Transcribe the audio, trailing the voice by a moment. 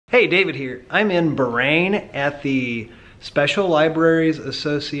Hey, David here. I'm in Bahrain at the Special Libraries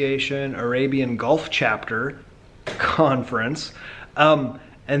Association Arabian Gulf Chapter conference. And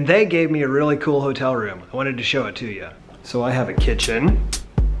they gave me a really cool hotel room. I wanted to show it to you. So I have a kitchen,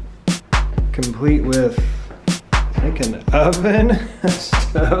 complete with, I think, an oven, a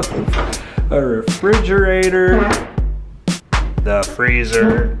stove, a refrigerator, the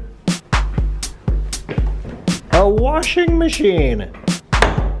freezer, a washing machine.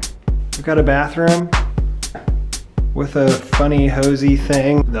 We've got a bathroom with a funny hosey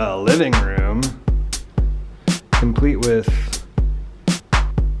thing. The living room, complete with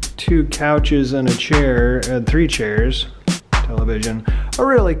 2 couches and a chair, 3 chairs, television, a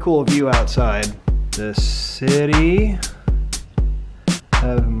really cool view outside. The city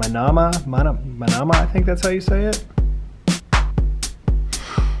of Manama, I think that's how you say it.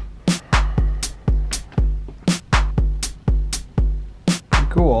 Pretty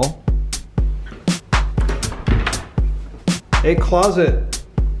cool. A closet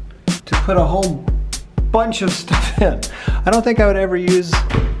to put a whole bunch of stuff in. I don't think I would ever use,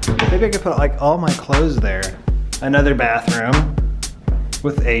 maybe I could put like all my clothes there. Another bathroom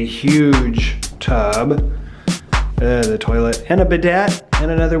with a huge tub, the toilet, and a bidet, and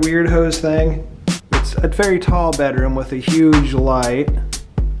another weird hose thing. It's a very tall bedroom with a huge light.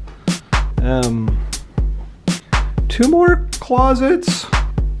 2 more closets.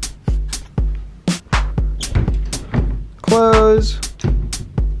 Clothes,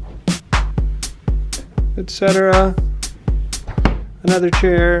 etc. Another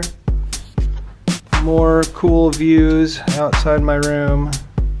chair. More cool views outside my room.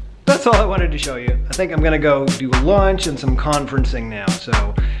 That's all I wanted to show you. I think I'm gonna go do lunch and some conferencing now,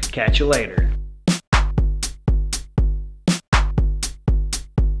 so catch you later.